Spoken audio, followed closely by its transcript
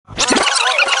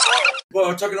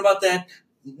We're talking about that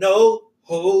no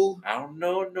ho. I don't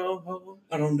know no ho.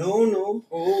 I don't know no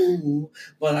ho,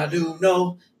 but I do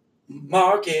know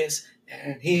Marcus,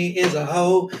 and he is a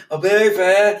hoe, a big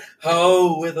fat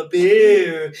hoe with a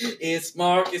beard. It's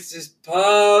Marcus's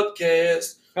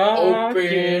podcast.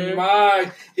 Open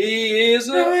mic. He is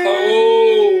a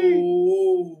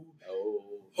hoe.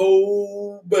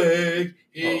 Ho bag.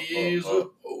 He is a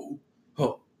hoe.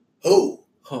 Ho. Ho.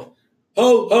 Ho.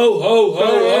 Ho, ho, ho, ho,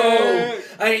 ho.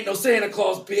 I ain't no Santa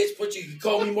Claus, bitch, but you can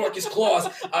call me Marcus Claus.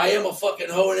 I am a fucking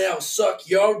hoe and I'll suck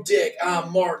your dick.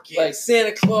 I'm Marcus. Like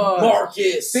Santa Claus.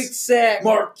 Marcus. Big sack.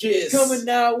 Marcus. Coming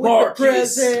out with Marcus. the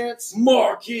presents.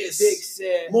 Marcus. Big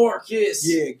sack. Marcus.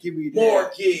 Yeah, give me that.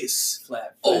 Marcus.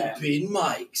 Flat. Open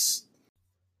mics.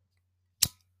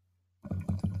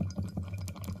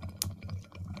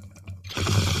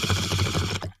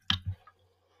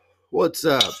 What's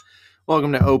up?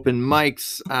 Welcome to Open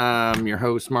Mics. I'm your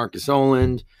host, Marcus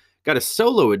Oland. Got a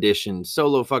solo edition,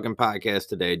 solo fucking podcast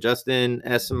today. Justin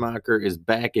Essemacher is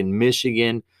back in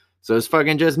Michigan, so it's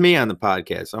fucking just me on the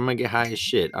podcast. So I'm gonna get high as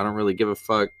shit. I don't really give a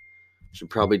fuck. Should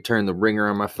probably turn the ringer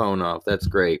on my phone off. That's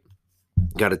great.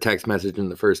 Got a text message in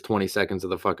the first 20 seconds of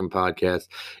the fucking podcast.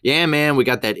 Yeah, man, we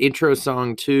got that intro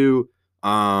song too.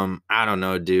 I don't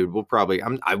know, dude. We'll probably.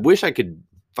 I wish I could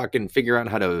fucking figure out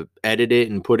how to edit it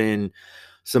and put in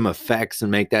some effects and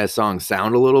make that song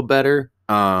sound a little better.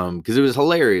 Because it was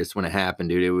hilarious when it happened,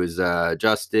 dude. It was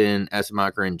Justin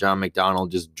Essemacher and John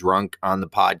McDonald just drunk on the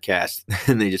podcast,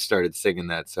 and they just started singing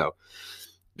that. So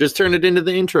just turned it into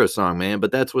the intro song, man.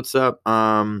 But that's what's up.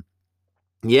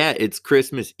 Yeah, it's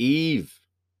Christmas Eve,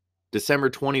 December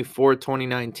 24th,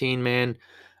 2019, man.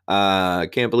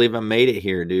 Can't believe I made it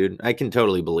here, dude. I can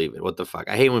totally believe it. What the fuck?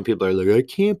 I hate when people are like, I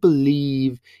can't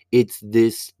believe it's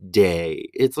this day.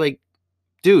 It's like,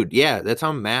 dude, yeah, that's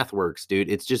how math works, dude.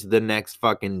 It's just the next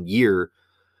fucking year.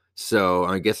 So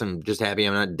I guess I'm just happy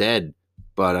I'm not dead.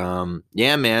 But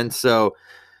yeah, man. So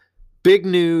big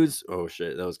news. Oh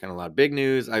shit, that was kind of loud. Big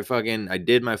news. I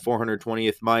did my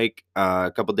 420th mic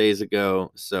a couple days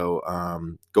ago. So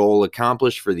goal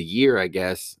accomplished for the year, I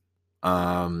guess. So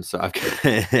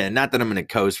I've not that I'm gonna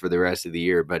coast for the rest of the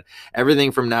year, but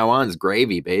everything from now on is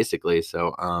gravy, basically.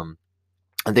 So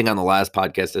I think on the last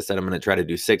podcast I said I'm gonna try to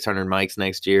do 600 mics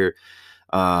next year.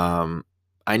 I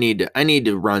need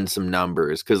to run some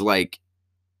numbers because like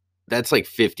that's like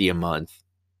 50 a month.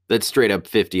 That's straight up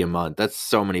 50 a month. That's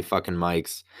so many fucking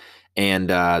mics. And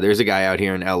there's a guy out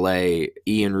here in LA,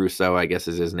 Ian Russo, I guess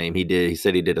is his name. He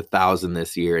said he did 1,000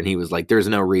 this year, and he was like, "There's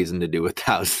no reason to do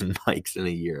 1,000 mics in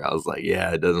a year." I was like,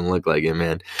 "Yeah, it doesn't look like it,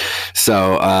 man."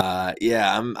 So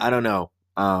yeah, I don't know.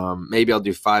 Maybe I'll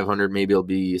do 500, maybe it'll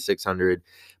be 600.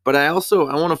 But I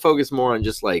want to focus more on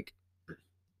just like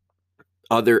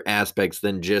other aspects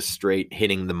than just straight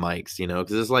hitting the mics, you know,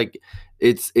 because it's like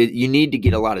you need to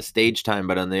get a lot of stage time,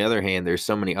 but on the other hand, there's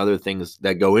so many other things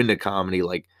that go into comedy,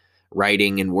 like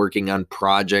writing and working on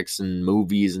projects and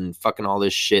movies and fucking all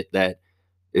this shit that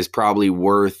is probably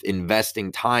worth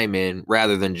investing time in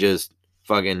rather than just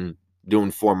fucking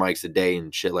doing 4 mics a day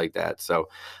and shit like that. So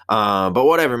but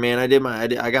whatever, man. I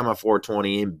got my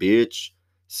 420 in, bitch.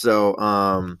 So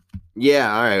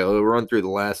yeah, all right, we'll run through the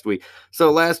last week. So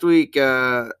last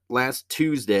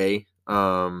Tuesday,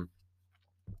 I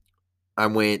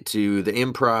went to the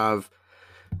Improv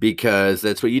because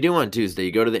that's what you do on Tuesday.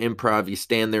 You go to the Improv, you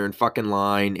stand there in fucking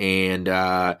line, and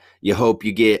you hope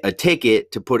you get a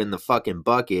ticket to put in the fucking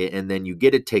bucket, and then you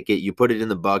get a ticket, you put it in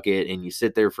the bucket, and you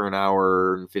sit there for an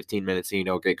hour and 15 minutes and you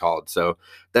don't get called. So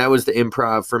that was the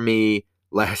Improv for me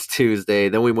last Tuesday.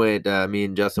 Then we went, me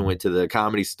and Justin went to the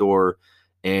Comedy Store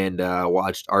and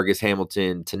watched Argus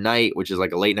Hamilton Tonight, which is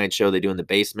like a late night show they do in the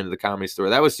basement of the Comedy Store.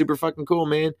 That was super fucking cool,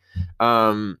 man.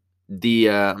 I'm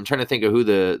trying to think of who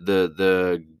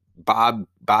the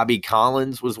Bobby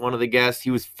Collins was one of the guests. He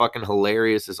was fucking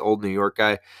hilarious, this old New York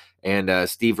guy. And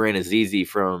Steve Ranazizi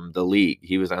from The League,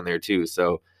 he was on there too.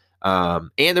 So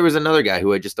and there was another guy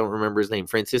who I just don't remember his name,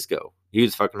 Francisco. He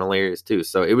was fucking hilarious too.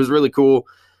 So it was really cool.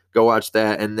 Go watch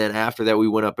that. And then after that, we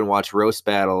went up and watched Roast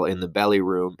Battle in the Belly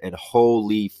Room. And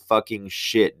holy fucking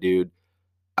shit, dude.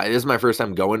 This is my first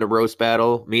time going to Roast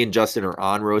Battle. Me and Justin are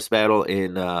on Roast Battle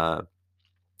in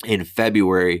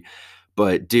February.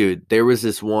 But, dude, there was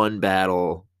this one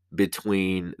battle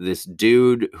between this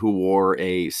dude who wore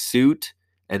a suit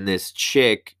and this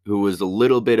chick who was a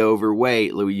little bit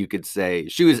overweight, you could say.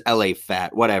 She was LA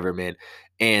fat, whatever, man.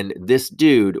 And this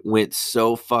dude went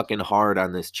so fucking hard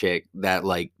on this chick that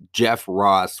like Jeff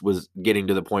Ross was getting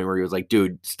to the point where he was like,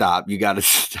 dude, stop. You got to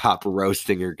stop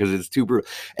roasting her because it's too brutal.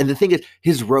 And the thing is,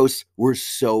 his roasts were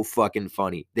so fucking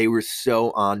funny. They were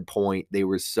so on point. They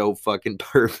were so fucking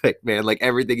perfect, man. Like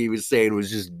everything he was saying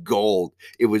was just gold.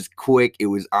 It was quick. It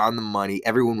was on the money.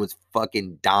 Everyone was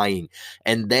fucking dying.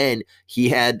 And then he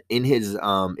had in his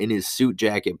suit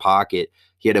jacket pocket,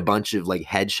 he had a bunch of like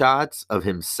headshots of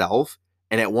himself.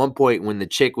 And at one point, when the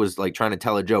chick was like trying to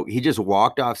tell a joke, he just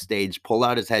walked off stage, pulled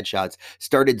out his headshots,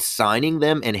 started signing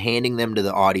them and handing them to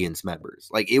the audience members.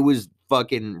 Like it was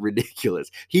fucking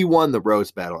ridiculous. He won the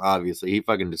roast battle, obviously. He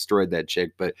fucking destroyed that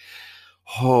chick. But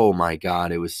oh my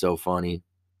God, it was so funny.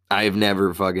 I've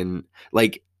never fucking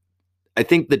like, I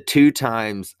think the 2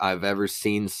 times I've ever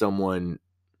seen someone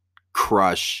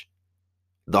crush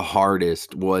the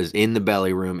hardest was in the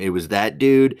belly room. It was that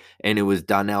dude, and it was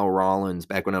Donnell Rollins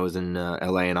back when I was in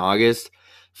LA in August.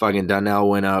 Fucking Donnell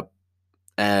went up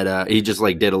at he just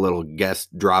like did a little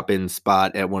guest drop-in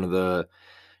spot at one of the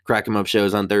Crack 'em Up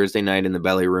shows on Thursday night in the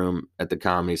belly room at the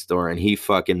Comedy Store, and he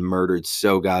fucking murdered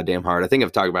so goddamn hard. I think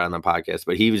I've talked about it on the podcast,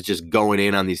 but he was just going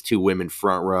in on these 2 women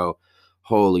front row.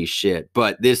 Holy shit.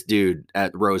 But this dude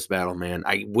at Roast Battle, man,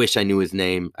 I wish I knew his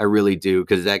name. I really do,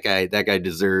 because that guy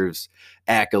deserves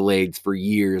accolades for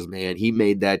years, man. He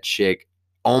made that chick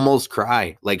almost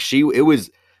cry. Like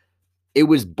it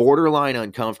was borderline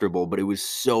uncomfortable, but it was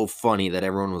so funny that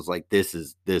everyone was like, this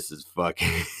is fucking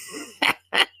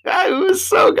it was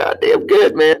so goddamn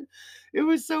good, man. It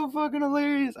was so fucking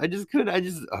hilarious.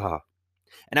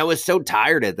 And I was so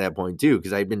tired at that point too,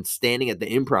 because I'd been standing at the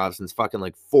Improv since fucking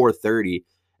like 4:30,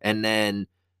 and then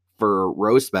for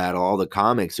Roast Battle, all the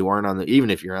comics who aren't on the, even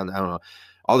if you're on the, I don't know,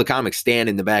 all the comics stand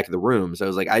in the back of the room. So I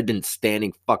was like, I'd been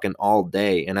standing fucking all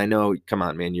day, and I know, come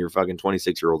on, man, you're a fucking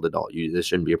 26-year-old adult. This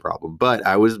shouldn't be a problem. But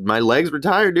my legs were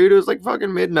tired, dude. It was like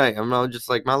fucking midnight. I'm just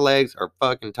like, my legs are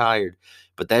fucking tired.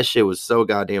 But that shit was so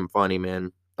goddamn funny,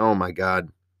 man. Oh my God.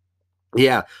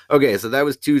 Yeah. Okay. So that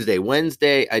was Tuesday.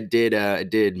 Wednesday, I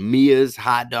did Mia's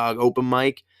hot dog open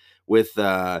mic with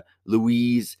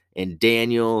Louise and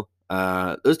Daniel.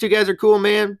 Those 2 guys are cool,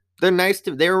 man.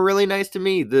 They were really nice to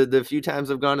me. The few times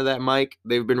I've gone to that mic,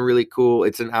 they've been really cool.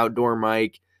 It's an outdoor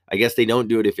mic. I guess they don't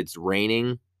do it if it's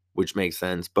raining, which makes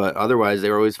sense. But otherwise,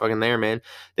 they were always fucking there, man.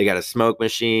 They got a smoke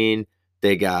machine.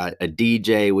 They got a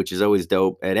DJ, which is always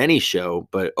dope at any show.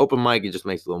 But open mic, it just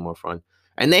makes it a little more fun.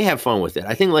 And they have fun with it.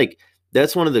 I think like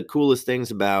that's one of the coolest things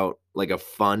about like a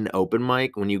fun open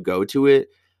mic when you go to it.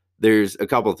 There's a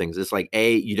couple of things. It's like,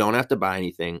 you don't have to buy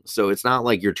anything. So it's not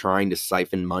like you're trying to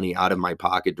siphon money out of my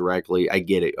pocket directly. I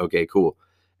get it. Okay, cool.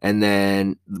 And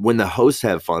then when the hosts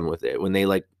have fun with it, when they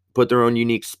like put their own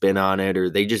unique spin on it, or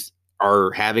they just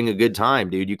are having a good time,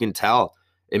 dude, you can tell.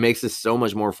 It makes it so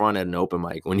much more fun at an open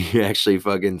mic when you actually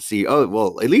fucking see, oh,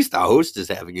 well, at least the host is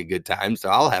having a good time, so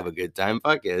I'll have a good time.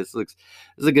 Fuck yeah, this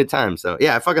is a good time. So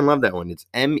yeah, I fucking love that one. It's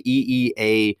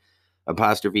MEEA''S.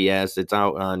 It's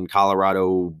out on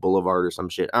Colorado Boulevard or some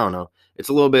shit. I don't know. It's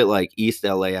a little bit like East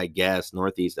LA, I guess,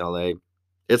 Northeast LA.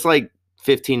 It's like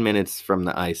 15 minutes from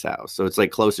the Ice House. So it's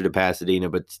like closer to Pasadena,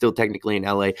 but still technically in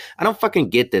LA. I don't fucking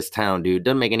get this town, dude.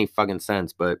 Doesn't make any fucking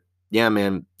sense, but yeah,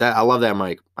 man, I love that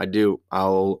mic. I do.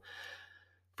 I'll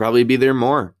probably be there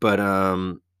more. But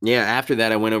yeah, after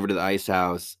that, I went over to the Ice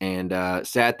House and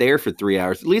sat there for 3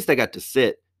 hours. At least I got to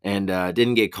sit and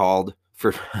didn't get called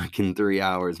for fucking 3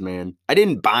 hours, man. I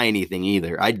didn't buy anything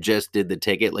either. I just did the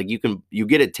ticket. Like you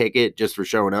get a ticket just for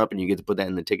showing up, and you get to put that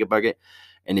in the ticket bucket.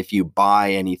 And if you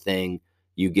buy anything,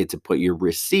 you get to put your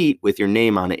receipt with your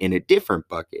name on it in a different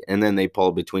bucket. And then they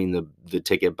pull between the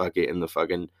ticket bucket and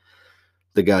the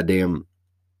goddamn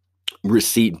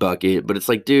receipt bucket. But it's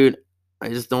like, dude, I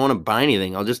just don't want to buy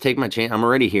anything. I'll just take my chance. I'm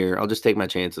already here. I'll just take my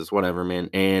chances, whatever, man.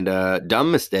 And dumb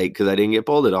mistake, because I didn't get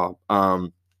pulled at all.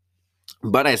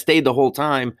 But I stayed the whole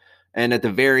time, and at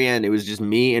the very end, it was just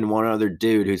me and one other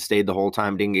dude who stayed the whole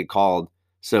time, didn't get called.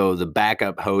 So the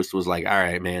backup host was like, all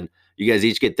right, man, you guys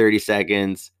each get 30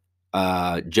 seconds,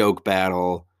 joke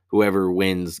battle. Whoever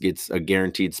wins gets a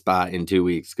guaranteed spot in 2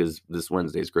 weeks, because this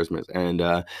Wednesday's Christmas. And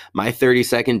my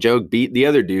 30-second joke beat the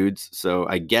other dudes. So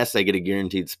I guess I get a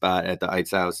guaranteed spot at the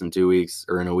Ice House in 2 weeks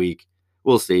or in a week.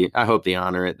 We'll see. I hope they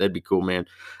honor it. That'd be cool, man.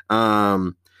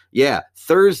 Yeah,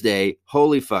 Thursday,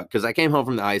 holy fuck. Because I came home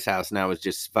from the Ice House and I was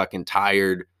just fucking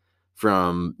tired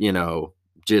from,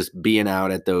 just being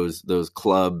out at those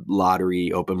club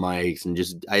lottery open mics. And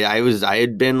just, I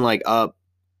had been like up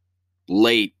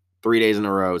late 3 days in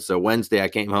a row. So Wednesday I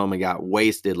came home and got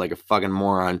wasted like a fucking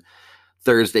moron.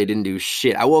 Thursday didn't do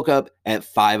shit. I woke up at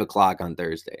 5 o'clock on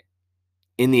Thursday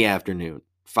in the afternoon.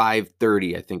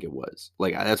 5:30, I think it was.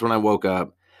 Like, that's when I woke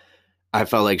up. I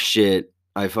felt like shit.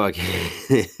 I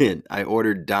fucking I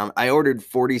ordered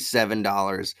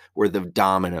 $47 worth of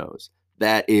Domino's.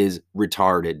 That is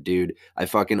retarded, dude. I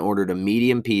fucking ordered a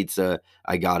medium pizza.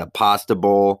 I got a pasta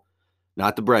bowl,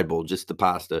 not the bread bowl, just the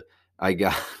pasta. I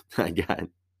got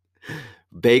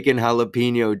bacon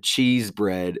jalapeno cheese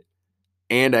bread,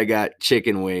 and I got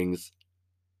chicken wings.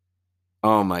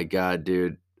 Oh my God,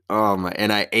 dude. Oh my,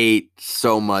 and I ate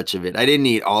so much of it. I didn't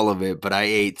eat all of it, but I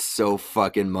ate so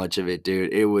fucking much of it,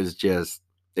 dude. It was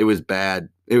bad.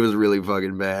 It was really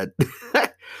fucking bad.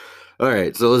 All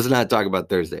right, so let's not talk about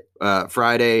Thursday.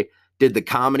 Friday, did the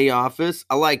Comedy Office.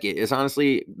 I like it. It's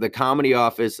honestly the Comedy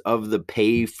Office of the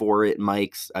pay for it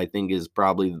mics, I think, is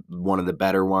probably one of the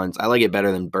better ones. I like it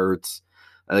better than Bert's.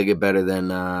 I like it better than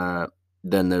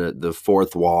the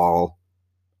Fourth Wall.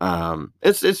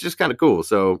 It's just kind of cool.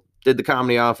 So did the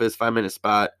Comedy Office, 5-minute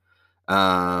spot.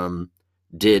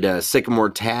 Did Sycamore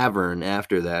Tavern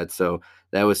after that. So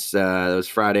that was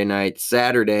Friday night.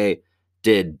 Saturday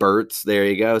did Bert's. There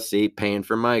you go. See, paying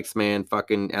for mics, man.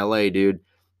 Fucking LA, dude.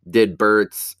 Did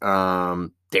Bert's.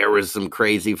 There was some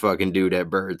crazy fucking dude at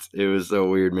Bert's. It was so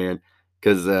weird, man.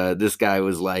 Because this guy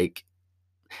was like,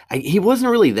 he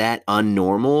wasn't really that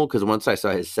unnormal, because once I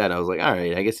saw his set, I was like, all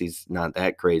right, I guess he's not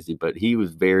that crazy, but he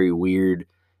was very weird,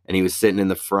 and he was sitting in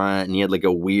the front, and he had like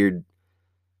a weird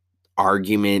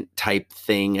argument type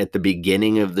thing at the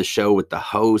beginning of the show with the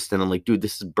host, and I'm like, dude,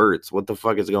 this is Bert's. What the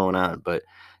fuck is going on? But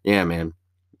yeah, man,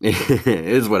 it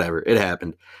is whatever. It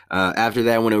happened. After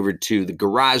that, I went over to the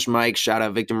Garage Mic. Shout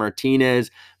out Victor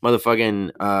Martinez,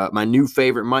 motherfucking my new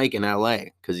favorite mic in LA,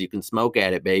 because you can smoke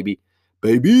at it, baby,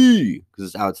 because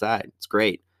it's outside. It's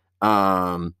great.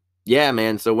 Yeah,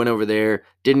 man. So went over there.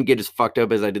 Didn't get as fucked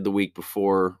up as I did the week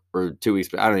before, or 2 weeks.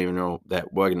 I don't even know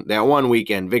that one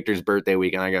weekend, Victor's birthday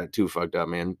weekend. I got too fucked up,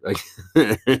 man.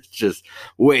 It's just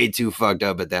way too fucked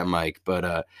up at that mic.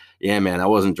 But yeah, man, I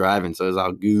wasn't driving, so it was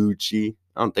all Gucci.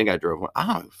 I don't think I drove home.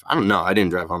 I don't know. I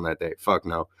didn't drive home that day. Fuck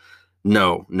no.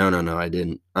 No, I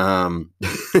didn't.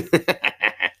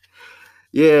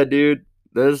 Yeah, dude.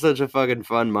 That is such a fucking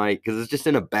fun mic, because it's just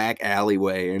in a back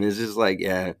alleyway, and it's just like,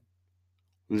 yeah,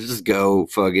 let's just go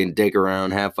fucking dick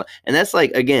around, have fun. And that's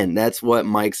like, again, that's what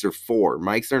mics are for.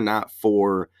 Mics are not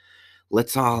for,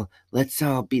 let's all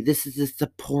be, this is a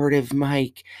supportive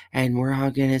mic, and we're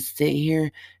all gonna sit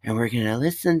here and we're gonna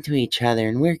listen to each other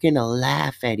and we're gonna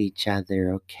laugh at each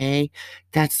other, okay?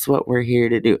 That's what we're here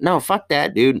to do. No, fuck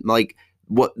that, dude. Like,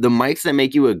 what the mics that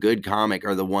make you a good comic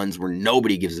are the ones where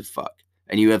nobody gives a fuck.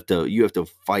 And you have to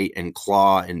fight and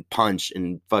claw and punch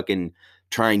and fucking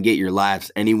try and get your laughs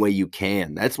any way you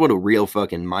can. That's what a real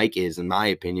fucking mic is, in my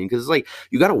opinion, because it's like,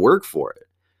 you got to work for it.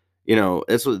 You know,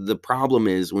 that's what the problem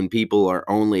is when people are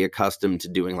only accustomed to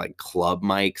doing like club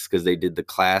mics because they did the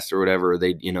class or whatever.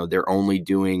 They're only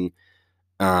doing,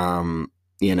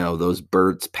 those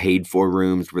Bert's paid for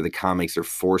rooms where the comics are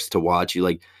forced to watch you.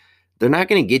 Like, they're not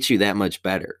going to get you that much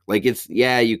better. Like,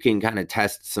 you can kind of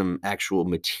test some actual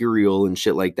material and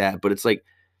shit like that. But it's like,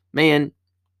 man,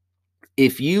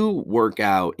 if you work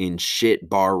out in shit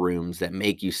bar rooms that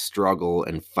make you struggle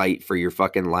and fight for your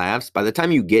fucking laughs, by the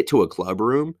time you get to a club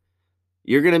room,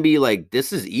 you're going to be like,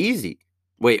 this is easy.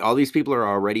 Wait, all these people are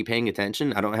already paying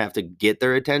attention? I don't have to get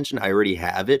their attention. I already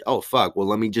have it. Oh, fuck. Well,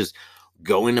 let me just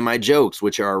go into my jokes,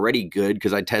 which are already good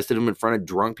because I tested them in front of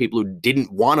drunk people who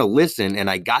didn't want to listen,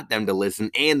 and I got them to listen,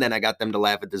 and then I got them to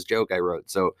laugh at this joke I wrote.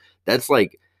 So that's why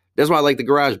I like the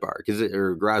garage bar,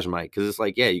 or garage mic, because it's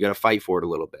like, yeah, you got to fight for it a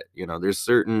little bit. There's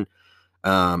certain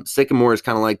Sycamore is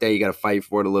kind of like that. You got to fight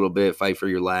for it a little bit, fight for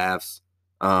your laughs.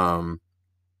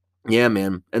 Yeah,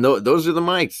 man. And those are the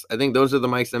mics. I think those are the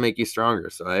mics that make you stronger.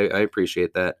 So I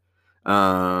appreciate that.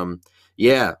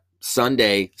 Yeah.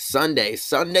 Sunday. So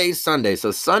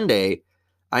Sunday,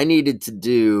 I needed to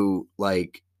do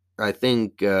like, I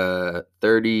think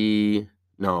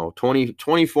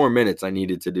 24 minutes I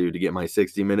needed to do to get my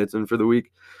 60 minutes in for the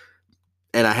week.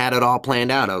 And I had it all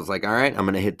planned out. I was like, all right, I'm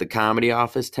going to hit the Comedy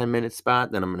Office 10-minute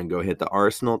spot. Then I'm going to go hit the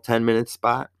Arsenal 10-minute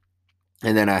spot.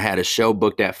 And then I had a show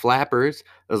booked at Flappers.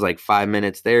 It was like 5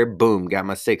 minutes there. Boom, got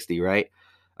my 60, right?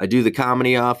 I do the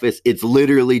Comedy Office. It's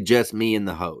literally just me and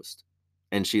the host.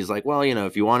 And she's like, well,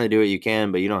 if you want to do it, you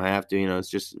can, but you don't have to. It's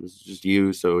just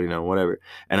you. So, whatever.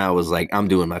 And I was like, I'm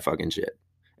doing my fucking shit.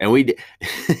 And we did.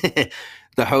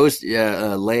 The host,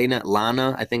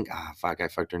 Lana, I think, I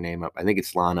fucked her name up. I think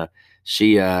it's Lana.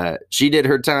 She did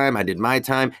her time. I did my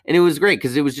time. And it was great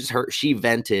because it was just her. She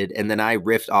vented, and then I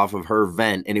riffed off of her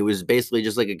vent. And it was basically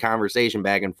just like a conversation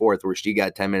back and forth where she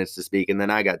got 10 minutes to speak, and then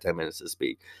I got 10 minutes to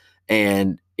speak.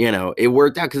 And, you know, it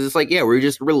worked out because it's like, yeah, we're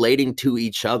just relating to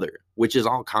each other, which is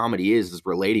all comedy is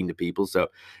relating to people. So,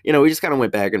 you know, we just kind of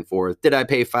went back and forth. Did I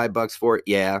pay $5 for it?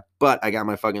 Yeah. But I got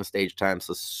my fucking stage time,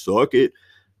 so suck it.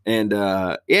 And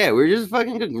yeah, we are just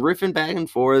fucking riffing back and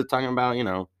forth, talking about, you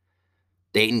know,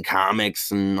 dating comics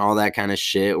and all that kind of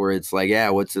shit, where it's like, yeah,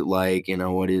 what's it like, you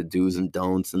know, what are the do's and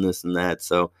don'ts and this and that.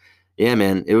 So yeah,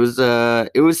 man, it was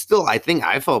still, I think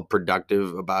I felt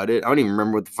productive about it. I don't even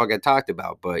remember what the fuck I talked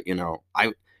about, but you know,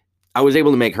 I was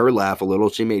able to make her laugh a little.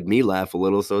 She made me laugh a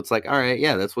little. So it's like, all right,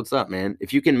 yeah, that's what's up, man.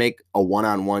 If you can make a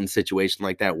one-on-one situation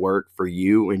like that work for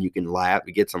you and you can laugh,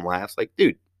 you get some laughs, like,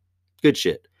 dude, good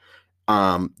shit.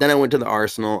 Then I went to the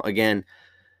Arsenal again.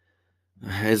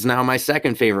 It's now my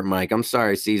second favorite mic. I'm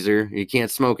sorry, Caesar. You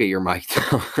can't smoke at your mic.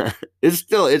 It's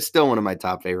still one of my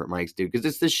top favorite mics, dude, because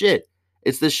it's the shit.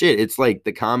 It's the shit. It's like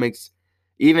the comics,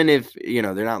 even if, you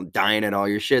know, they're not dying at all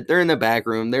your shit, they're in the back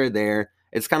room, they're there.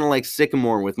 It's kind of like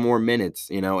Sycamore with more minutes,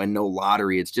 you know, and no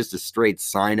lottery. It's just a straight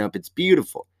sign up. It's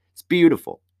beautiful. It's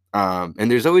beautiful.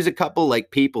 And there's always a couple like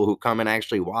people who come and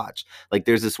actually watch. Like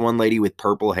there's this one lady with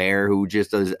purple hair who just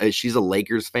does, she's a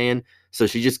Lakers fan. So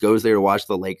she just goes there to watch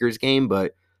the Lakers game,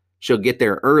 but she'll get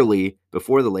there early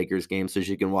before the Lakers game so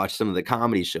she can watch some of the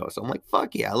comedy shows. So I'm like,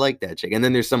 fuck yeah, I like that chick. And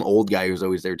then there's some old guy who's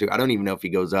always there too. I don't even know if he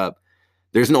goes up.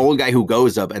 There's an old guy who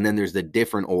goes up, and then there's the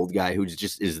different old guy who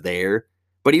just is there.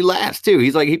 But he laughs too.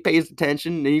 He's like, he pays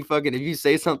attention, and he fucking, if you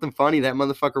say something funny, that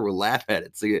motherfucker will laugh at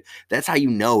it. So that's how you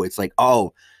know it's like,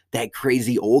 oh, that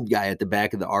crazy old guy at the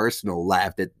back of the Arsenal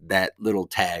laughed at that little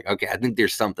tag. Okay, I think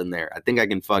there's something there. I think I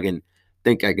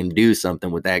can do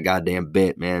something with that goddamn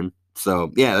bit, man.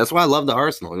 So yeah, that's why I love the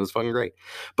Arsenal. It was fucking great.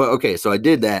 But okay, so I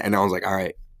did that, and I was like, all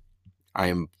right, I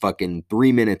am fucking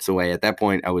 3 minutes away. At that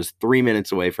point, I was 3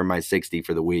 minutes away from my 60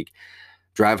 for the week.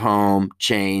 Drive home,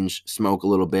 change, smoke a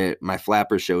little bit. My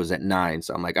Flapper show is at 9.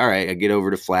 So I'm like, all right, I get over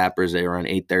to Flappers. They were around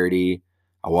 8:30.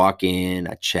 I walk in,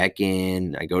 I check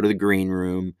in, I go to the green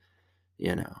room.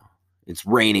 You know, it's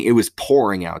raining. It was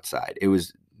pouring outside. It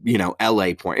was, you know,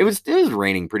 LA pouring. It was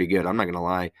raining pretty good. I'm not going to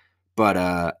lie. But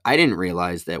I didn't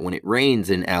realize that when it rains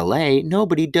in LA,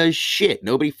 nobody does shit.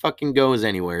 Nobody fucking goes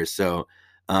anywhere. So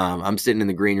I'm sitting in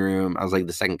the green room. I was like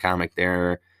the second comic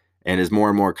there. And as more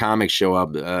and more comics show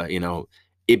up, you know,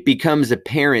 it becomes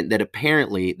apparent that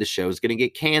apparently the show is going to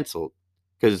get canceled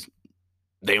because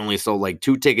they only sold like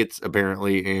 2 tickets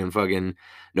apparently, and fucking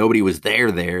nobody was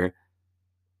there.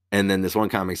 And then this one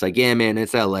comic's like, yeah, man,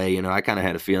 it's LA. You know, I kind of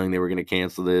had a feeling they were going to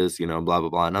cancel this, you know, blah, blah,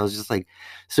 blah. And I was just like,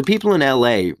 so people in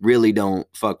LA really don't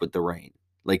fuck with the rain.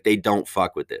 Like they don't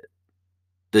fuck with it.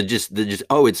 They're just,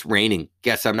 oh, it's raining.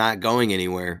 Guess I'm not going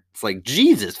anywhere. It's like,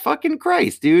 Jesus fucking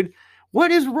Christ, dude.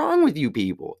 What is wrong with you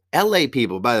people? LA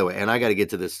people, by the way, and I got to get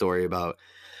to this story about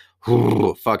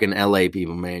fucking LA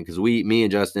people, man. Because me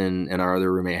and Justin and our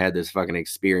other roommate had this fucking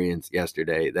experience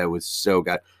yesterday that was so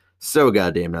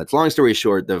goddamn nuts. Long story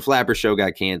short, the Flapper show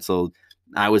got canceled.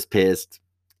 I was pissed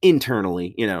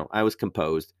internally, you know, I was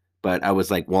composed, but I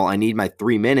was like, well, I need my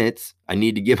 3 minutes. I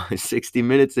need to get my 60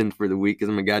 minutes in for the week because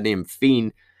I'm a goddamn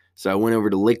fiend. So I went over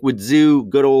to Liquid Zoo,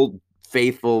 good old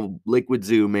faithful Liquid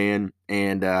Zoo, man,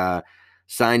 and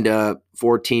signed up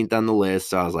 14th on the list.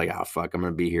 So I was like, oh, fuck, I'm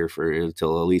going to be here for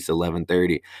until at least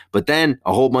 11:30. But then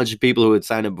a whole bunch of people who had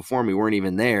signed up before me weren't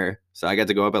even there. So I got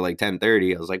to go up at like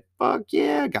 10:30. I was like, fuck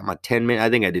yeah, got my 10 minutes. I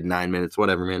think I did 9 minutes,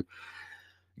 whatever, man.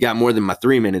 Got more than my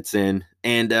 3 minutes in.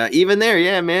 And even there,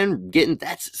 yeah, man,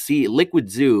 see, Liquid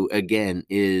Zoo, again,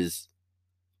 is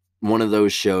one of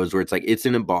those shows where it's like, it's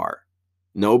in a bar.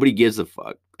 Nobody gives a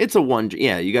fuck. It's a one,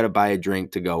 yeah, you got to buy a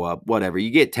drink to go up, whatever.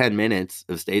 You get 10 minutes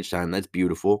of stage time. That's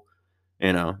beautiful.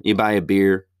 You know, you buy a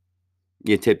beer,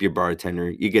 you tip your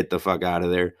bartender, you get the fuck out of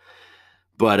there.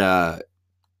 But,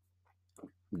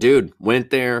 dude, went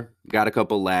there, got a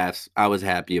couple laughs. I was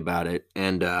happy about it.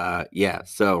 And, yeah,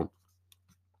 so,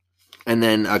 and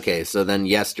then, okay, so then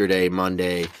yesterday,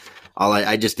 Monday,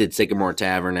 I just did Sycamore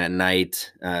Tavern at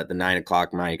night, the 9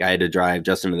 o'clock mic. I had to drive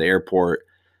Justin to the airport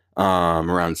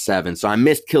around 7. So I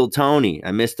missed Kill Tony.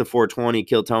 I missed the 420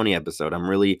 Kill Tony episode. I'm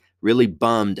really, really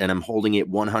bummed, and I'm holding it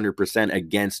 100%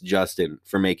 against Justin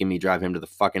for making me drive him to the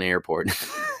fucking airport.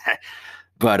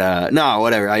 But no,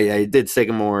 whatever. I did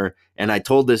Sycamore, and I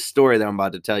told this story that I'm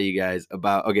about to tell you guys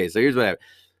about. Okay, so here's what happened.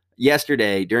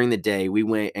 Yesterday, during the day, we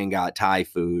went and got Thai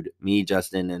food. Me,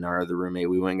 Justin, and our other roommate,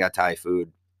 we went and got Thai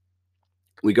food.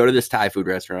 We go to this Thai food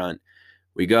restaurant.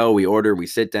 We go, we order, we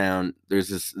sit down.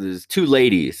 There's 2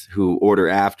 ladies who order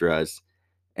after us.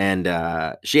 And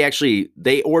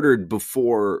they ordered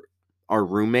before our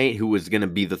roommate, who was going to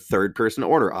be the third person to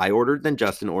order. I ordered, then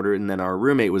Justin ordered, and then our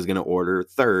roommate was going to order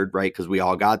third, right? Because we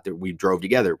all got there. We drove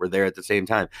together. We're there at the same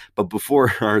time. But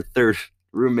before our third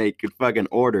roommate could fucking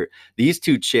order, these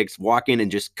two chicks walk in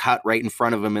and just cut right in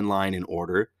front of him in line and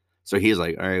order. So he's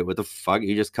like, all right, what the fuck?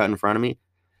 You just cut in front of me?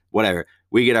 Whatever.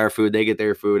 We get our food. They get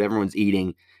their food. Everyone's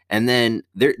eating. And then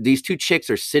these two chicks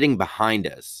are sitting behind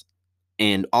us.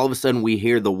 And all of a sudden we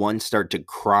hear the one start to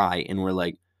cry. And we're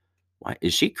like, why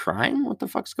is she crying? What the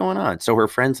fuck's going on? So her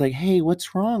friend's like, hey,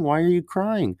 what's wrong? Why are you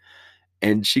crying?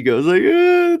 And she goes like,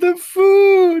 the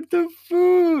food.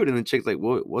 And the chick's like,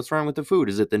 what's wrong with the food?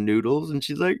 Is it the noodles? And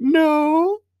she's like,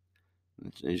 no.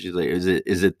 And she's like, is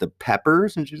it the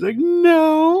peppers? And she's like,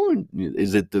 no. And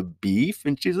is it the beef?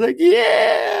 And she's like,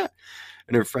 yeah.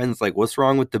 And her friend's like, what's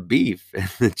wrong with the beef? And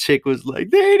the chick was like,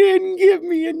 they didn't give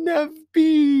me enough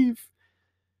beef.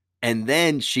 And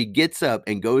then she gets up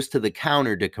and goes to the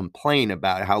counter to complain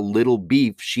about how little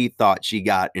beef she thought she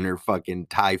got in her fucking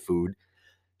Thai food.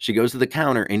 She goes to the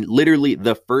counter and literally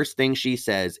the first thing she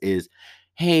says is,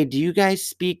 hey, do you guys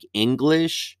speak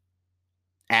English?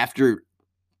 After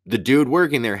the dude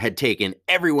working there had taken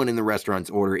everyone in the restaurant's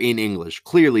order in English.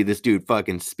 Clearly, this dude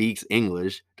fucking speaks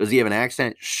English. Does he have an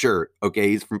accent? Sure. Okay,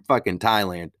 he's from fucking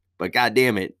Thailand. But god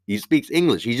damn it, he speaks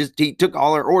English. He took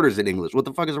all our orders in English. What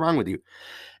the fuck is wrong with you?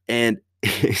 And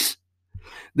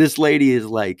this lady is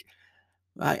like,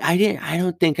 I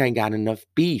don't think I got enough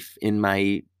beef in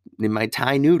my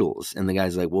Thai noodles. And the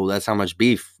guy's like, well, that's how much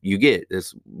beef you get.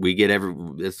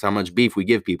 That's how much beef we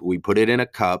give people. We put it in a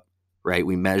cup, right?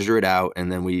 We measure it out,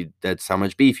 and then that's how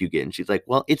much beef you get. And she's like,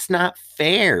 well, it's not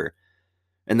fair.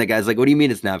 And the guy's like, what do you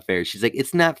mean it's not fair? She's like,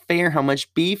 it's not fair how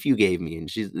much beef you gave me. And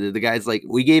the guy's like,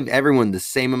 we gave everyone the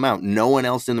same amount. No one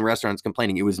else in the restaurant's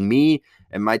complaining. It was me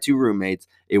and my two roommates.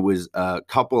 It was a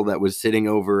couple that was sitting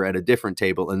over at a different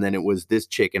table. And then it was this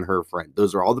chick and her friend.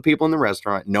 Those are all the people in the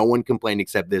restaurant. No one complained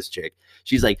except this chick.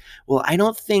 She's like, well, I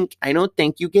don't think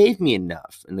you gave me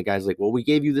enough. And the guy's like, well, we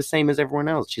gave you the same as everyone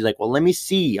else. She's like, well, let me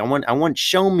see.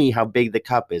 Show me how big the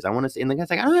cup is. I want to see. And the guy's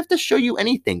like, I don't have to show you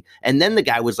anything. And then the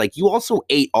guy was like, you also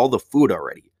ate all the food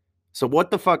already. So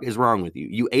what the fuck is wrong with you?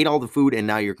 You ate all the food and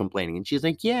now you're complaining. And she's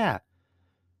like, yeah.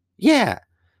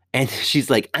 And she's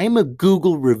like, I'm a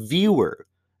Google reviewer.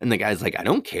 And the guy's like, I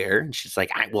don't care. And she's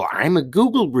like, I'm a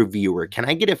Google reviewer. Can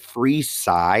I get a free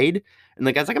side? And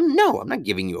the guy's like, no, I'm not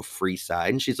giving you a free side.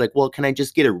 And she's like, well, can I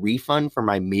just get a refund for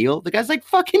my meal? The guy's like,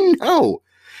 fucking no.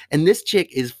 And this chick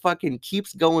is fucking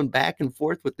keeps going back and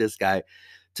forth with this guy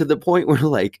to the point where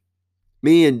like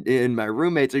me and my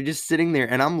roommates are just sitting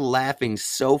there and I'm laughing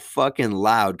so fucking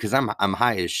loud because I'm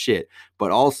high as shit. But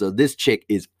also this chick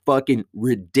is fucking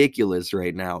ridiculous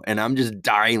right now. And I'm just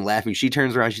dying laughing. She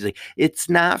turns around. She's like, it's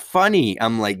not funny.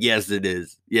 I'm like, yes, it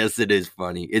is. Yes, it is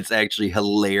funny. It's actually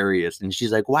hilarious. And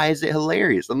she's like, why is it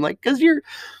hilarious? I'm like, because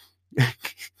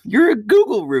you're a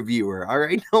Google reviewer. All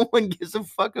right. No one gives a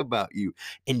fuck about you.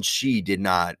 And she did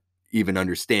not even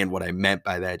understand what I meant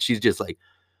by that. She's just like,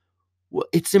 well,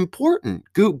 it's important.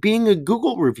 Being a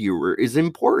Google reviewer is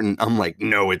important. I'm like,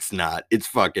 no, it's not. It's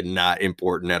fucking not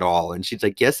important at all. And she's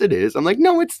like, yes, it is. I'm like,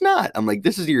 no, it's not. I'm like,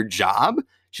 this is your job?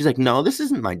 She's like, no, this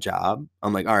isn't my job.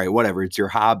 I'm like, all right, whatever. It's your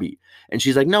hobby. And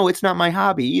she's like, no, it's not my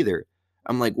hobby either.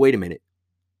 I'm like, wait a minute.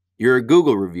 You're a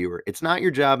Google reviewer. It's not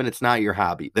your job and it's not your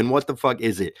hobby. Then what the fuck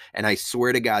is it? And I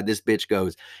swear to God, this bitch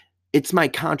goes, it's my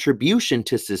contribution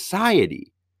to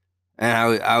society.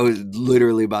 And I was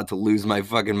literally about to lose my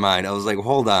fucking mind. I was like,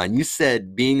 hold on. You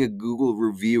said being a Google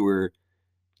reviewer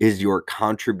is your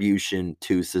contribution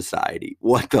to society.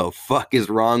 What the fuck is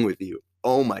wrong with you?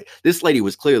 Oh my. This lady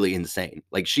was clearly insane.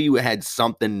 Like she had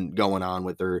something going on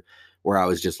with her where I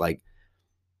was just like,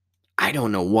 I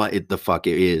don't know what the fuck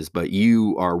it is, but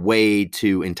you are way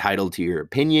too entitled to your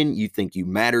opinion. You think you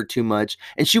matter too much.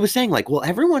 And she was saying like, well,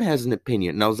 everyone has an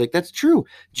opinion. And I was like, that's true.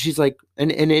 She's like,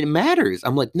 and it matters.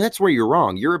 I'm like, that's where you're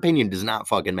wrong. Your opinion does not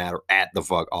fucking matter at the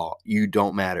fuck all. You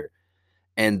don't matter.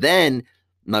 And then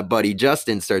my buddy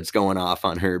Justin starts going off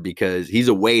on her because he's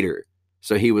a waiter.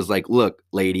 So he was like, look,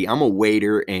 lady, I'm a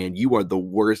waiter and you are the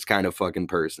worst kind of fucking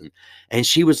person. And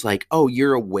she was like, oh,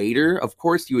 you're a waiter? Of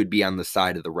course you would be on the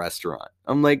side of the restaurant.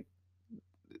 I'm like,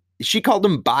 she called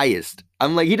him biased.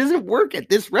 I'm like, he doesn't work at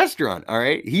this restaurant. All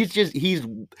right. He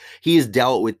has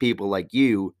dealt with people like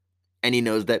you and he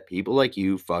knows that people like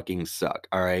you fucking suck.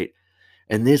 All right.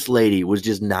 And this lady was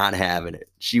just not having it.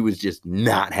 She was just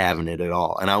not having it at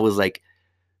all. And I was like,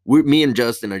 me and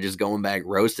Justin are just going back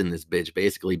roasting this bitch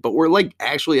basically, but we're like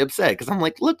actually upset because I'm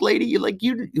like, look, lady,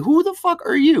 who the fuck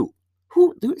are you?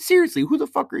 Seriously, who the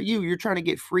fuck are you? You're trying to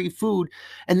get free food.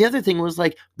 And the other thing was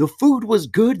like, the food was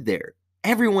good there.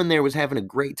 Everyone there was having a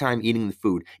great time eating the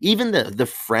food. Even the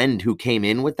friend who came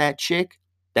in with that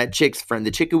chick's friend,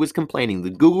 the chick who was complaining, the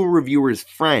Google reviewer's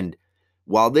friend,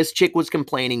 while this chick was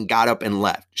complaining, got up and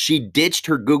left. She ditched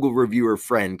her Google reviewer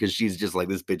friend because she's just like,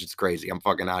 this bitch is crazy. I'm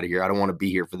fucking out of here. I don't want to be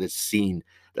here for this scene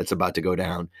that's about to go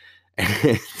down.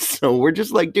 And so we're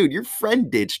just like, dude, your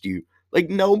friend ditched you. Like,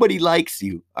 nobody likes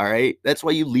you, all right? That's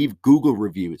why you leave Google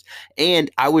reviews. And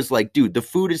I was like, dude, the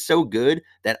food is so good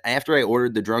that after I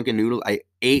ordered the drunken noodle, I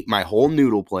ate my whole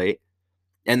noodle plate.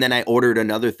 And then I ordered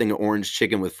another thing of orange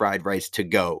chicken with fried rice to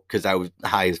go because I was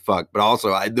high as fuck. But also,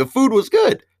 the food was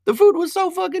good. The food was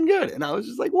so fucking good. And I was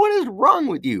just like, what is wrong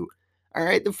with you? All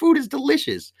right, the food is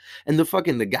delicious. And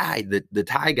the guy, the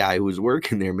Thai guy who was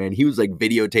working there, man, he was like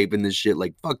videotaping this shit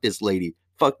like, fuck this lady.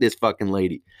 Fuck this fucking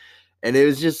lady. And it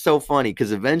was just so funny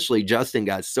because eventually Justin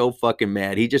got so fucking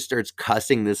mad. He just starts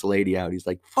cussing this lady out. He's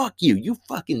like, fuck you.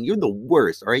 You're the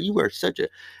worst. All right. You are such a.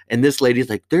 And this lady's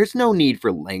like, there's no need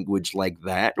for language like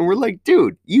that. And we're like,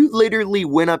 dude, you literally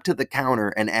went up to the counter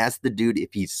and asked the dude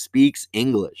if he speaks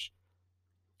English.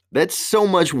 That's so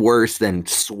much worse than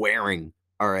swearing.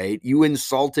 All right. You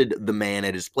insulted the man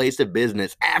at his place of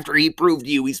business after he proved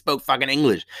to you he spoke fucking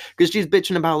English. Because she's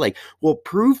bitching about like, well,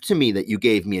 prove to me that you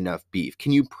gave me enough beef.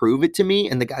 Can you prove it to me?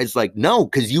 And the guy's like, no,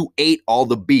 because you ate all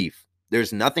the beef.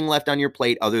 There's nothing left on your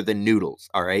plate other than noodles.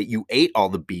 All right. You ate all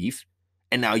the beef.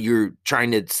 And now you're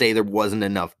trying to say there wasn't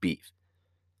enough beef.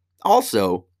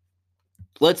 Also,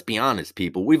 let's be honest,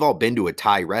 people. We've all been to a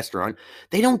Thai restaurant.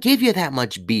 They don't give you that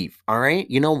much beef. All right.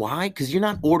 You know why? Because you're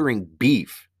not ordering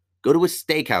beef. Go to a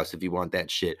steakhouse if you want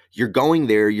that shit. You're going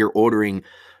there, you're ordering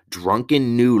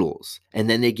drunken noodles, and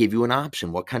then they give you an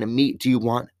option. What kind of meat do you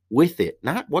want with it?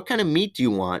 Not what kind of meat do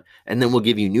you want, and then we'll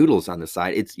give you noodles on the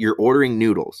side. You're ordering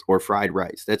noodles or fried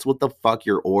rice. That's what the fuck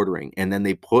you're ordering, and then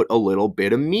they put a little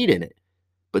bit of meat in it.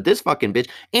 But this fucking bitch,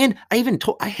 and I even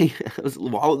told,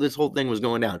 while this whole thing was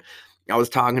going down, I was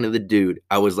talking to the dude.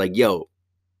 I was like, yo,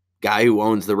 guy who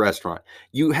owns the restaurant,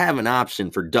 you have an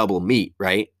option for double meat,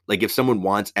 right? Like if someone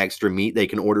wants extra meat, they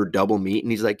can order double meat.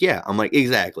 And he's like, yeah. I'm like,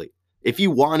 exactly. If you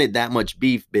wanted that much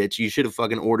beef, bitch, you should have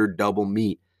fucking ordered double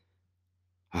meat.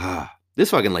 This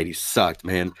fucking lady sucked,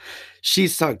 man. She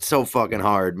sucked so fucking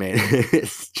hard, man.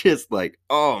 It's just like,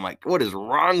 oh my, what is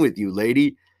wrong with you,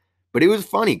 lady? But it was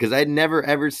funny because I'd never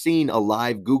ever seen a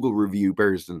live Google review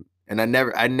person. And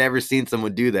I'd never seen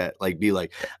someone do that. Like be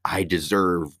like, I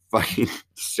deserve fucking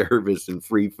service and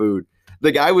free food.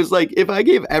 The guy was like, if I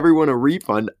gave everyone a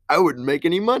refund, I wouldn't make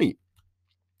any money.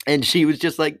 And she was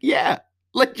just like, yeah.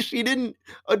 Like she didn't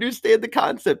understand the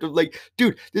concept of like,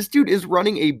 dude, this dude is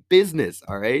running a business.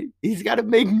 All right. He's got to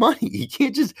make money. He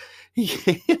can't just,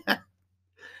 it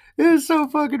was so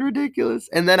fucking ridiculous.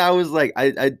 And then I was like,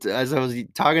 as I was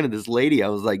talking to this lady, I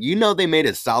was like, you know, they made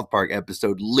a South Park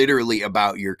episode literally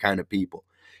about your kind of people.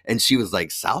 And she was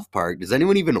like, South Park? Does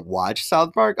anyone even watch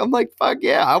South Park? I'm like, fuck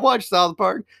yeah, I watch South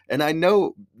Park. And I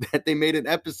know that they made an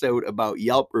episode about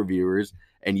Yelp reviewers.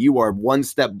 And you are one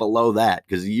step below that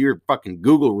because you're a fucking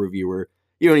Google reviewer.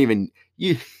 You don't even,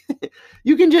 you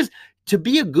can just, to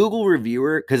be a Google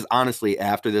reviewer, because honestly,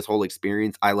 after this whole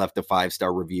experience, I left a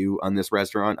 5-star review on this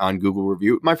restaurant on Google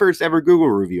Review. My first ever Google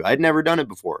review. I'd never done it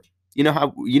before. You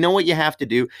know what you have to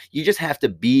do? You just have to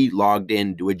be logged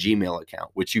into a Gmail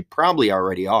account, which you probably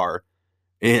already are.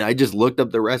 And I just looked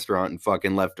up the restaurant and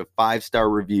fucking left a 5-star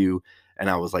review. And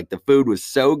I was like, the food was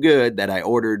so good that I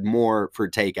ordered more for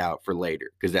takeout for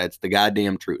later. Because that's the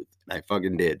goddamn truth. And I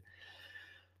fucking did.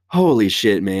 Holy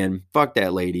shit, man. Fuck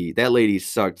that lady. That lady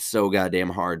sucked so goddamn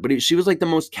hard. But she was like the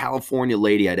most California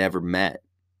lady I'd ever met.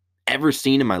 Ever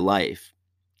seen in my life.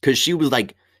 Because she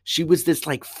was this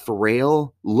like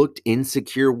frail, looked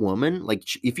insecure woman. Like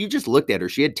if you just looked at her,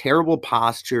 she had terrible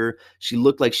posture. She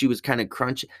looked like she was kind of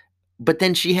crunchy. But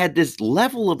then she had this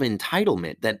level of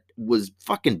entitlement that was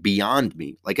fucking beyond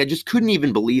me. Like I just couldn't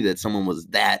even believe that someone was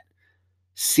that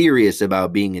serious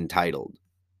about being entitled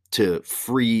to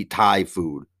free Thai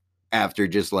food after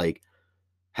just like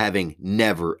having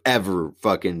never ever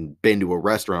fucking been to a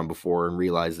restaurant before and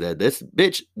realized that this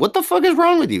bitch, what the fuck is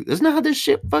wrong with you? That's not how this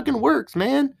shit fucking works,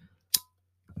 man.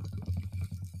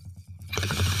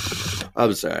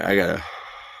 I'm sorry. I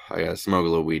gotta smoke a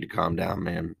little weed to calm down,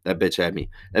 man. That bitch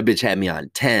had me on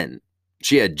 10.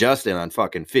 She had Justin on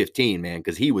fucking 15, man,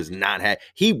 because he was not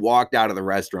he walked out of the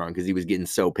restaurant because he was getting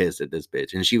so pissed at this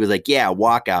bitch. And she was like, yeah,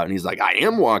 walk out. And he's like, I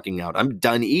am walking out. I'm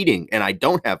done eating and I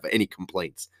don't have any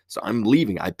complaints. So I'm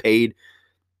leaving. I paid.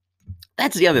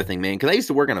 That's the other thing, man, because I used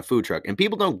to work on a food truck and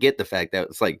people don't get the fact that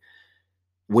it's like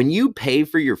when you pay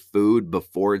for your food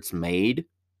before it's made,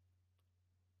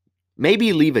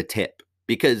 maybe leave a tip.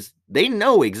 because they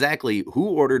know exactly who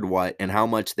ordered what and how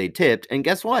much they tipped. And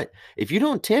guess what? If you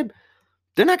don't tip,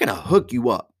 they're not going to hook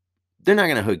you up. They're not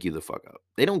going to hook you the fuck up.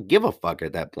 They don't give a fuck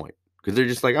at that point because they're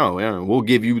just like, oh, yeah, we'll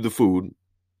give you the food.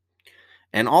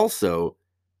 And also,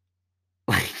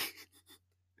 like,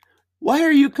 why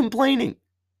are you complaining?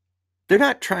 They're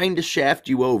not trying to shaft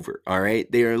you over, all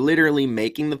right? They are literally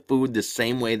making the food the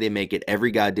same way they make it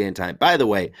every goddamn time. By the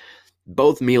way,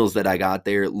 both meals that I got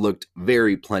there looked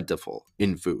very plentiful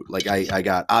in food. Like I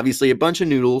got obviously a bunch of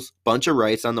noodles, bunch of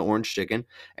rice on the orange chicken,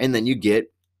 and then you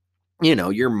get, you know,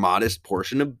 your modest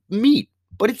portion of meat.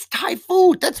 But it's Thai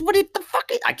food. That's what it the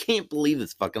fuck is. I can't believe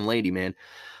this fucking lady, man.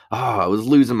 Oh, I was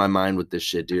losing my mind with this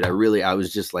shit, dude. I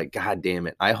was just like, God damn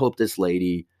it. I hope this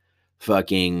lady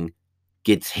fucking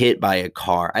gets hit by a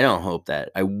car. I don't hope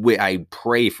that. I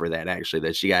pray for that, actually,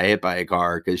 that she got hit by a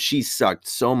car because she sucked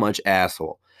so much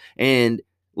asshole. And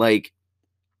like,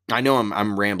 I know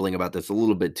I'm rambling about this a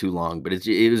little bit too long, but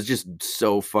it was just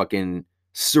so fucking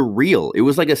surreal. It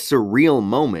was like a surreal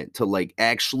moment to like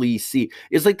actually see.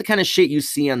 It's like the kind of shit you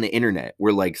see on the internet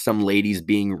where like some lady's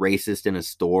being racist in a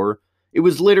store. It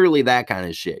was literally that kind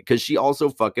of shit because she also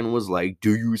fucking was like,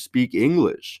 do you speak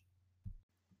English?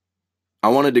 I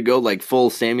wanted to go like full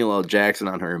Samuel L. Jackson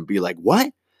on her and be like,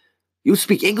 what? You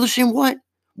speak English in what?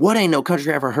 What ain't no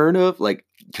country I ever heard of? Like,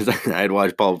 because I had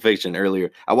watched Pulp Fiction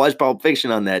earlier. I watched Pulp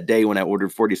Fiction on that day when I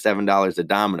ordered $47 at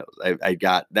Domino's. I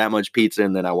got that much pizza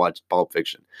and then I watched Pulp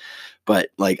Fiction. But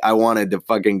like, I wanted to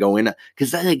fucking go in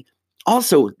because like,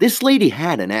 also, this lady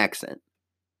had an accent.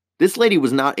 This lady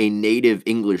was not a native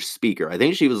English speaker. I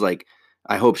think she was like,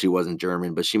 I hope she wasn't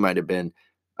German, but she might have been.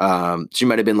 She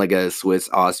might have been like a Swiss,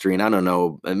 Austrian. I don't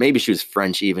know. Maybe she was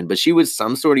French even, but she was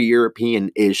some sort of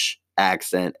European-ish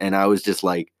accent. And I was just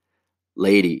like,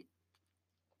 lady,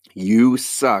 you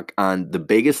suck on the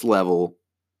biggest level,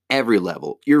 every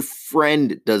level. Your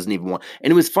friend doesn't even want.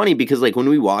 And it was funny because like when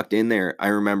we walked in there, I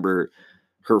remember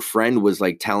her friend was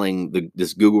like telling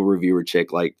this Google reviewer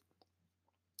chick, like,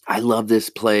 I love this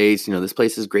place. You know, this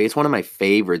place is great. It's one of my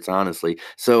favorites, honestly.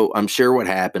 So I'm sure what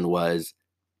happened was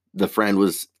the friend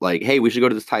was like, hey, we should go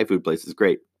to this Thai food place. It's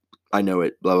great. I know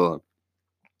it, blah, blah, blah.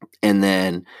 And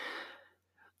then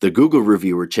the Google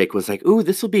reviewer chick was like, ooh,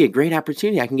 this will be a great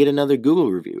opportunity. I can get another Google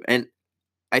review. And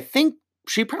I think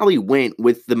she probably went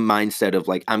with the mindset of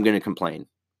like, I'm going to complain.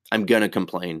 I'm going to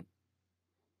complain.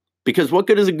 Because what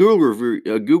good is a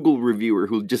Google reviewer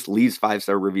who just leaves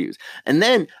 5-star reviews? And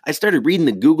then I started reading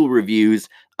the Google reviews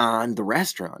on the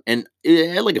restaurant, and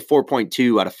it had like a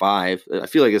 4.2 out of 5. I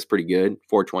feel like it's pretty good.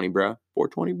 420, bro.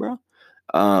 420,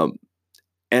 bro.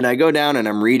 And I go down and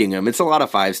I'm reading them. It's a lot of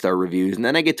 5-star reviews, and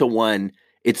then I get to one.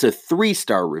 It's a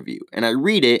 3-star review, and I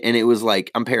read it, and it was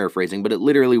like, I'm paraphrasing, but it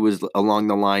literally was along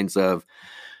the lines of,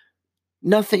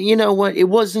 nothing, you know what? It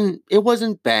wasn't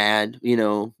bad, you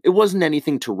know, it wasn't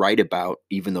anything to write about,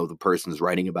 even though the person's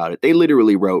writing about it. They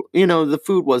literally wrote, you know, the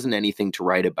food wasn't anything to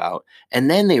write about. And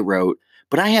then they wrote,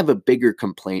 but I have a bigger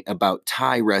complaint about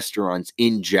Thai restaurants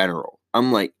in general.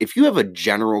 I'm like, if you have a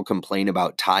general complaint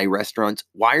about Thai restaurants,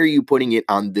 why are you putting it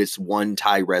on this one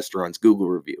Thai restaurant's Google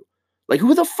review? Like,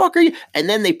 who the fuck are you? And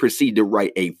then they proceed to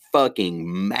write a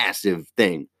fucking massive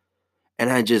thing.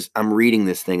 And I'm reading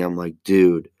this thing. I'm like,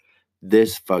 dude,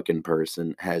 this fucking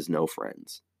person has no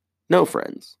friends. No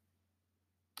friends.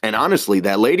 And honestly,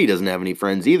 that lady doesn't have any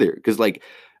friends either. Because, like,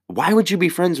 why would you be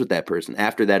friends with that person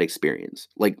after that experience?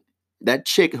 Like, that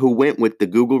chick who went with the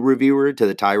Google reviewer to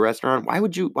the Thai restaurant, why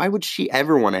would she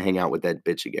ever want to hang out with that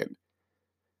bitch again?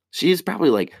 She's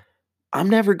probably like, I'm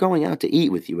never going out to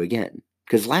eat with you again.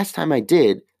 Because last time I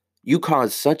did, you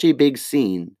caused such a big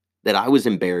scene that I was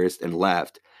embarrassed and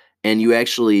left. And you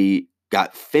actually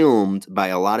got filmed by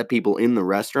a lot of people in the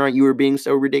restaurant. You were being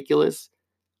so ridiculous.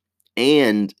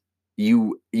 And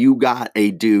you got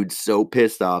a dude so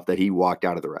pissed off that he walked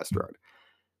out of the restaurant.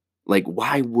 Like,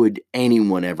 why would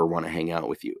anyone ever want to hang out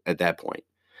with you at that point?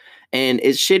 And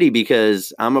it's shitty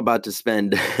because I'm about to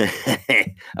spend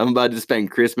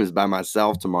Christmas by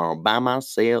myself tomorrow, by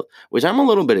myself, which I'm a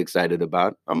little bit excited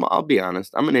about. I'll be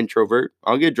honest. I'm an introvert.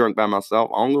 I'll get drunk by myself.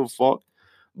 I don't give a fuck.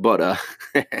 But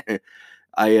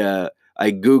I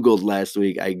Googled last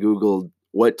week. I Googled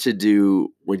what to do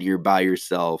when you're by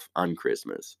yourself on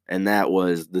Christmas. And that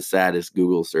was the saddest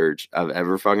Google search I've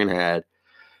ever fucking had.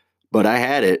 But I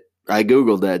had it. I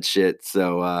Googled that shit.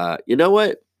 So, you know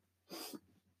what?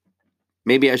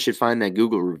 Maybe I should find that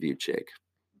Google review chick.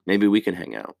 Maybe we can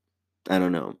hang out. I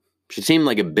don't know. She seemed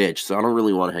like a bitch, so I don't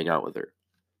really want to hang out with her.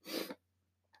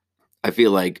 I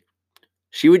feel like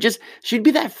she'd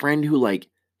be that friend who, like,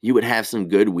 you would have some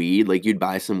good weed. Like, you'd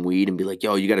buy some weed and be like,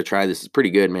 yo, you got to try this. It's pretty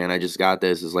good, man. I just got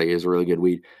this. It's like, it's really good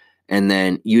weed. and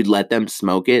then you'd let them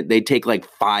smoke it. They'd take like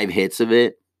 5 hits of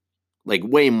it, like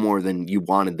way more than you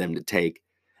wanted them to take.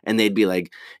 And they'd be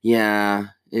like, yeah,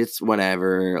 it's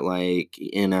whatever. Like,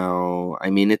 I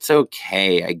mean, it's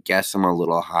okay. I guess I'm a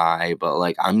little high, but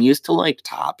like, I'm used to like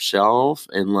Top Shelf.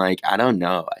 And like, I don't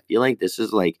know. I feel like this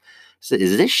is like,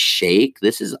 is this shake?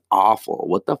 This is awful.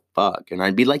 What the fuck? And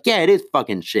I'd be like, yeah, it is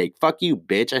fucking shake. Fuck you,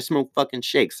 bitch. I smoke fucking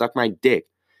shake. Suck my dick.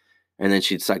 And then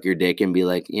she'd suck your dick and be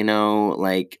like,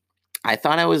 like, I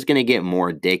thought I was going to get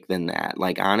more dick than that.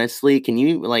 Like, honestly, can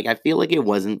you, like, I feel like it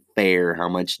wasn't fair how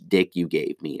much dick you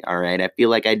gave me. All right. I feel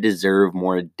like I deserve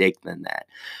more dick than that.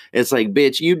 It's like,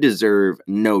 bitch, you deserve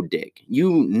no dick.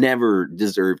 You never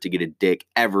deserve to get a dick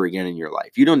ever again in your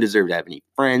life. You don't deserve to have any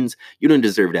friends. You don't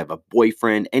deserve to have a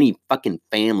boyfriend, any fucking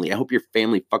family. I hope your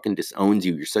family fucking disowns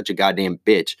you. You're such a goddamn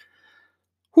bitch.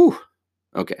 Whew.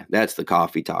 Okay, that's the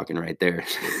coffee talking right there.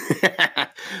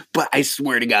 But I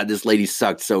swear to God, this lady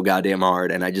sucked so goddamn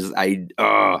hard. And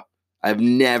I've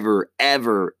never,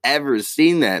 ever, ever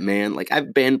seen that, man. Like,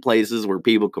 I've been places where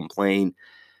people complain,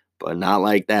 but not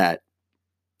like that.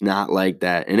 Not like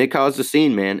that. And it caused a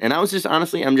scene, man. And I was just,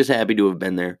 honestly, I'm just happy to have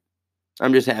been there.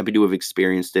 I'm just happy to have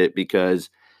experienced it because,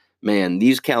 man,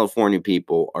 these California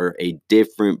people are a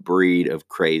different breed of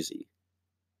crazy.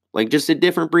 Like, just a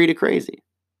different breed of crazy.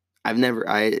 I've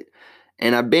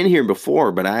been here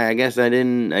before, but I guess I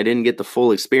didn't get the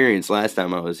full experience last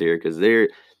time I was here because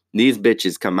these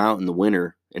bitches come out in the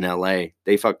winter in LA.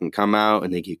 They fucking come out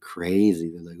and they get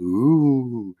crazy. They're like,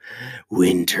 ooh,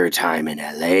 winter time in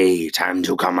LA, time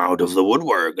to come out of the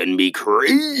woodwork and be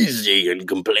crazy and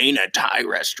complain at Thai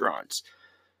restaurants.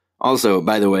 Also,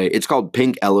 by the way, it's called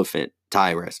Pink Elephant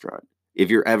Thai Restaurant. If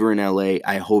you're ever in LA,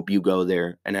 I hope you go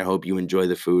there and I hope you enjoy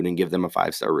the food and give them a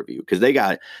 5-star review because they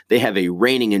have a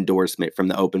reigning endorsement from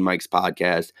the Open Mics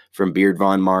podcast from Beard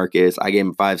Von Marcus. I gave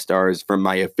him 5 stars from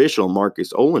my official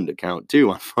Marcus Oland account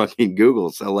too on fucking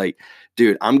Google. So like,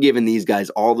 dude, I'm giving these guys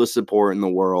all the support in the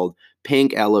world.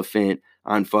 Pink Elephant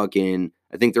on fucking,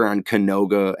 I think they're on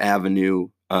Canoga Avenue.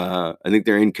 I think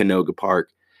they're in Canoga Park.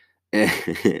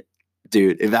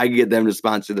 Dude, if I could get them to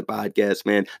sponsor the podcast,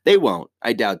 man, they won't.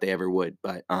 I doubt they ever would.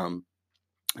 But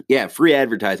yeah, free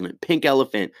advertisement. Pink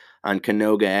Elephant on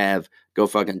Canoga Ave. Go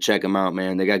fucking check them out,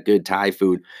 man. They got good Thai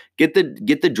food. Get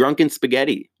the drunken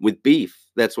spaghetti with beef.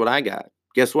 That's what I got.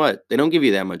 Guess what? They don't give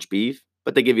you that much beef,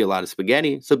 but they give you a lot of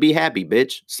spaghetti. So be happy,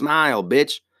 bitch. Smile,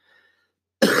 bitch.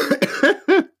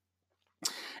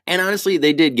 And honestly,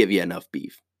 they did give you enough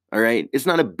beef. All right? It's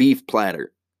not a beef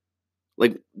platter.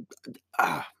 Like,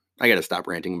 I got to stop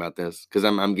ranting about this because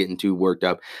I'm getting too worked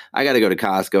up. I got to go to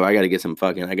Costco. I got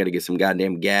to get some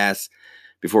goddamn gas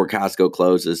before Costco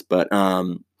closes. But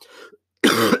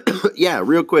yeah,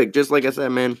 real quick, just like I said,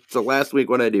 man. So last week,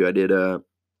 what I do? I did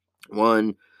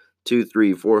 1, 2,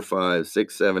 3, 4, 5,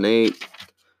 6, 7, 8,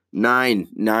 9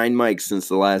 mics since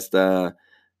the last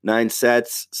 9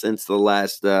 sets since the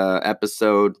last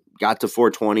episode. Got to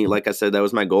 420. Like I said, that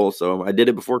was my goal. So I did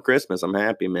it before Christmas. I'm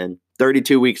happy, man.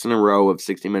 32 weeks in a row of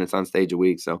 60 minutes on stage a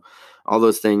week. So all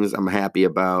those things I'm happy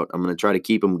about. I'm going to try to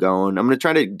keep them going. I'm going to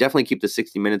try to definitely keep the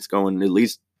 60 minutes going, at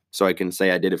least so I can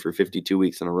say I did it for 52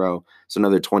 weeks in a row. So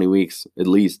another 20 weeks at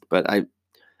least. But I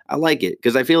like it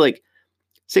because I feel like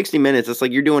 60 minutes, it's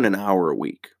like you're doing an hour a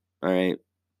week. All right.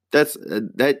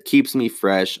 That keeps me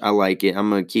fresh. I like it.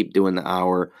 I'm going to keep doing the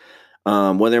hour.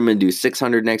 Whether I'm going to do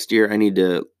 600 next year, I need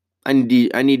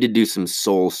to do some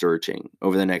soul searching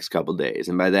over the next couple days.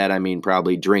 And by that, I mean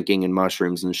probably drinking and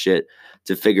mushrooms and shit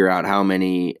to figure out how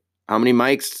many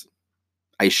mics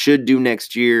I should do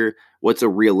next year. What's a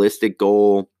realistic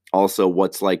goal? Also,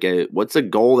 what's a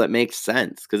goal that makes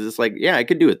sense? Because it's like, yeah, I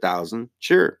could do 1,000.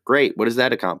 Sure. Great. What does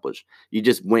that accomplish? You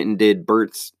just went and did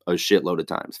Burt's a shitload of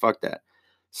times. Fuck that.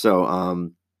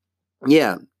 So,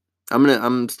 yeah,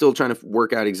 I'm still trying to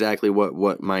work out exactly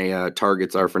what my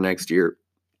targets are for next year.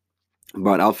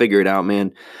 But I'll figure it out,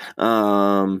 man.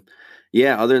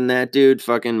 Yeah, other than that, dude,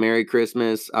 fucking Merry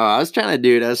Christmas. I was trying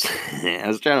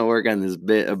to work on this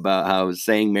bit about how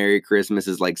saying Merry Christmas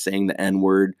is like saying the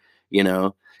N-word,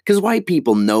 because white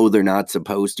people know they're not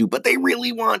supposed to, but they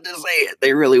really want to say it.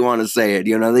 They really want to say it.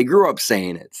 They grew up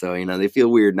saying it. So, they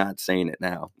feel weird not saying it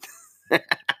now.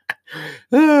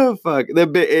 Oh, fuck.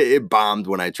 It bombed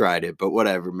when I tried it, but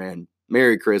whatever, man.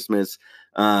 Merry Christmas.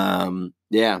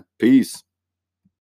 Yeah, peace.